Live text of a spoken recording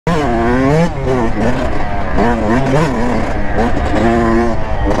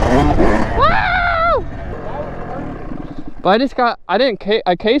But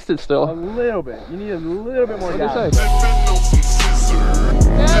I cased it still. A little bit. You need a little bit more gas. What did you say?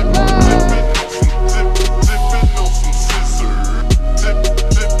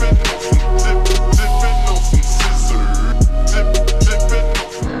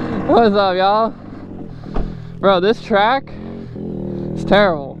 What's up, y'all? Bro, this track is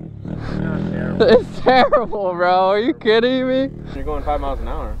terrible. It's terrible, bro. Are you kidding me? You're going 5 miles an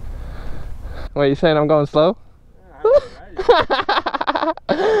hour. Wait, you saying I'm going slow?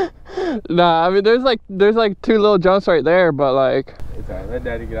 Nah, I mean there's like 2 little jumps right there, but like it's alright, let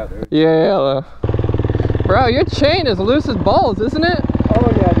daddy get out there. Yeah. Bro, your chain is loose as balls, isn't it?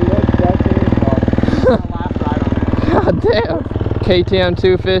 Oh yeah, dude, that chain is balls. Last ride on it. God damn. KTM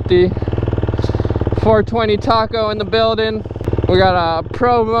 250 420 Taco in the building. We got a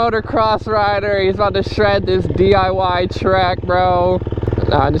pro motocross rider. He's about to shred this DIY track, bro.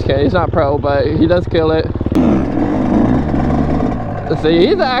 Nah, I'm just kidding. He's not pro, but he does kill it. See,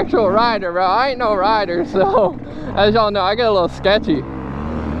 he's an actual rider, bro. I ain't no rider, so as y'all know, I get a little sketchy.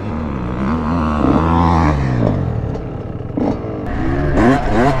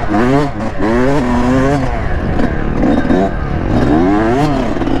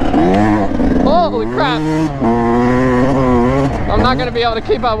 Holy crap! I'm not gonna be able to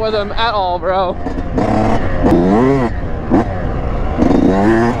keep up with him at all, bro.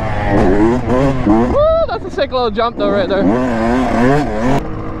 Woo, that's a sick little jump though right there.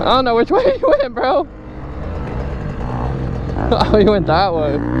 I don't know which way you went, bro. Oh, you went that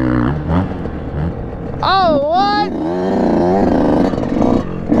way. Oh, what?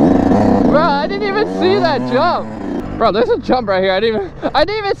 Bro, I didn't even see that jump. Bro, there's a jump right here. I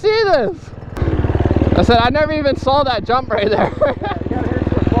didn't even see this. I said I never even saw that jump right there. Yeah, you gotta hit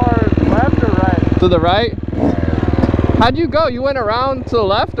the far left or right? To the right? How'd you go? You went around to the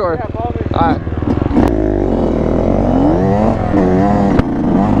left or? Yeah, follow me. Alright.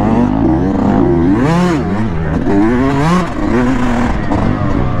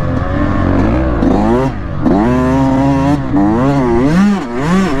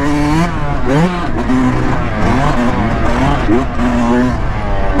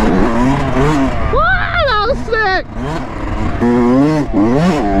 That was sick!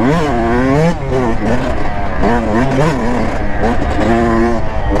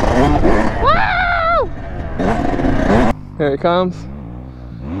 Here it comes.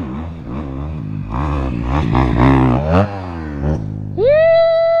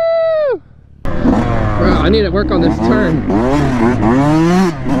 Woo! Bro, I need to work on this turn.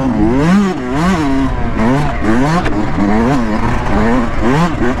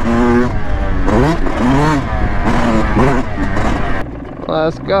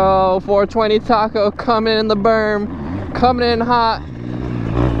 Let's go. 420 Taco coming in the berm. Coming in hot.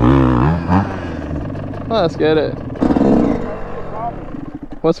 Let's get it.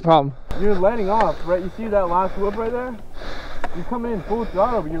 What's the problem? You're letting off, right? You see that last whoop right there? You're coming in full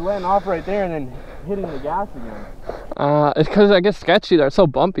throttle, but you're letting off right there and then hitting the gas again. It's because I get sketchy there. It's so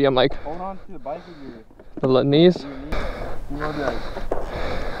bumpy. I'm like, hold on to the bike with your knees. You want to be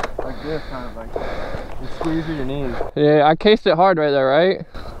like this, kind of like you squeeze with your knees. Yeah, I cased it hard right there, right?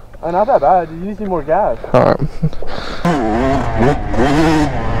 Oh, not that bad. You need to see more gas. Alright.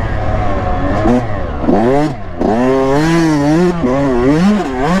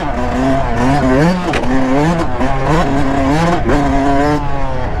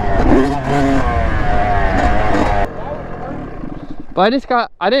 But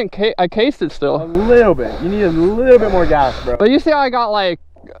I cased it still. A little bit. You need a little bit more gas, bro. But you see how I got like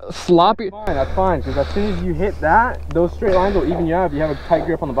sloppy? That's fine, because as soon as you hit that, those straight lines will even you out if you have a tight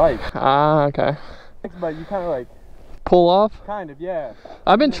grip on the bike. Ah, okay. But you kind of like pull off? Kind of, yeah.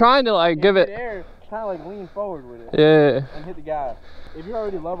 I've been trying to like give it air, kind of like lean forward with it. Yeah. And hit the gas. If you're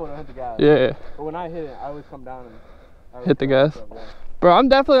already level, don't hit the gas. Yeah. But when I hit it, I always come down and hit the gas. Bro, I'm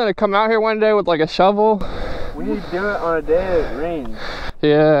definitely gonna come out here one day with like a shovel. We need to do it on a day it rains.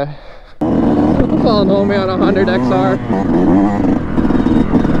 Yeah. I'm following homie on 100 XR.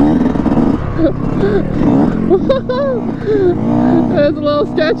 It's a little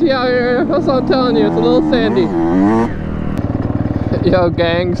sketchy out here. That's what I'm telling you. It's a little sandy. Yo,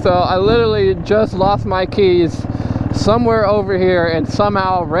 gang. So I literally just lost my keys somewhere over here, and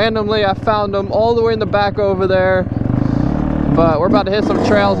somehow randomly I found them all the way in the back over there. But we're about to hit some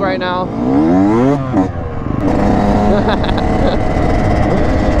trails right now.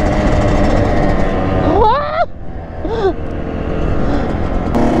 What?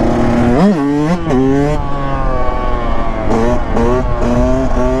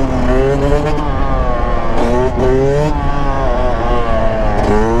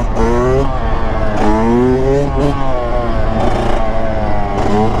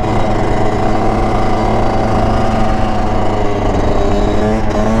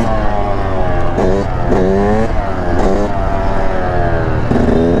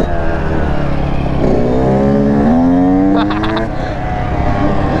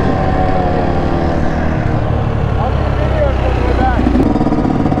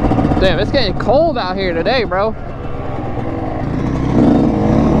 Damn, it's getting cold out here today, bro.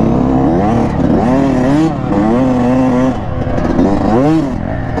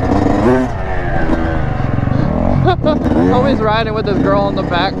 Always riding with this girl in the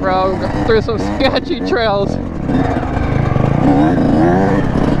back, bro, through some sketchy trails.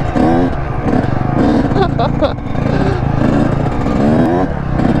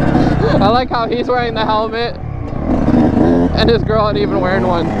 I like how he's wearing the helmet and his girl ain't even wearing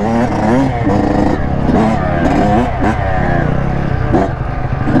one.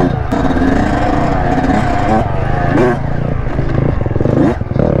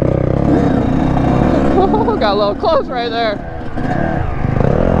 Got a little close right there.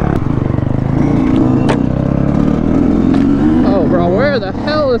 Oh, bro, where the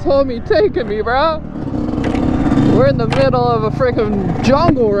hell is homie taking me, bro? We're in the middle of a freaking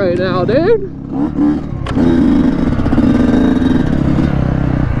jungle right now, dude.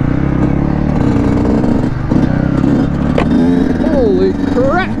 Holy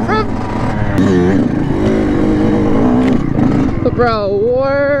crap, bro.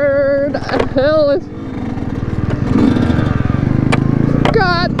 Where the hell is...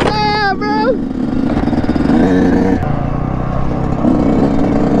 God damn, bro!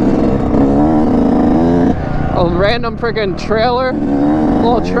 A random freaking trailer,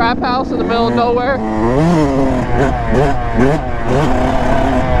 little trap house in the middle of nowhere.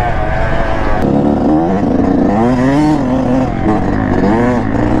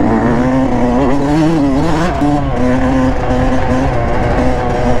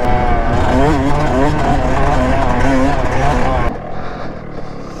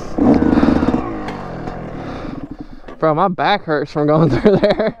 Bro, my back hurts from going through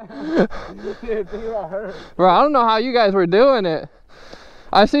there. Dude, think about her. Bro, I don't know how you guys were doing it.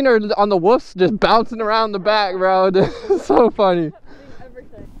 I seen her on the woofs just bouncing around the back, bro. It's so funny.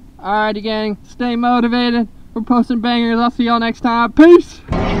 Alrighty, gang. Stay motivated. We're posting bangers. I'll see y'all next time. Peace.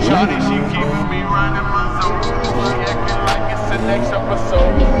 Shawty, she keeping me running my zone. She acting like it's the next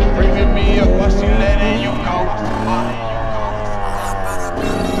episode. Bringing me up while she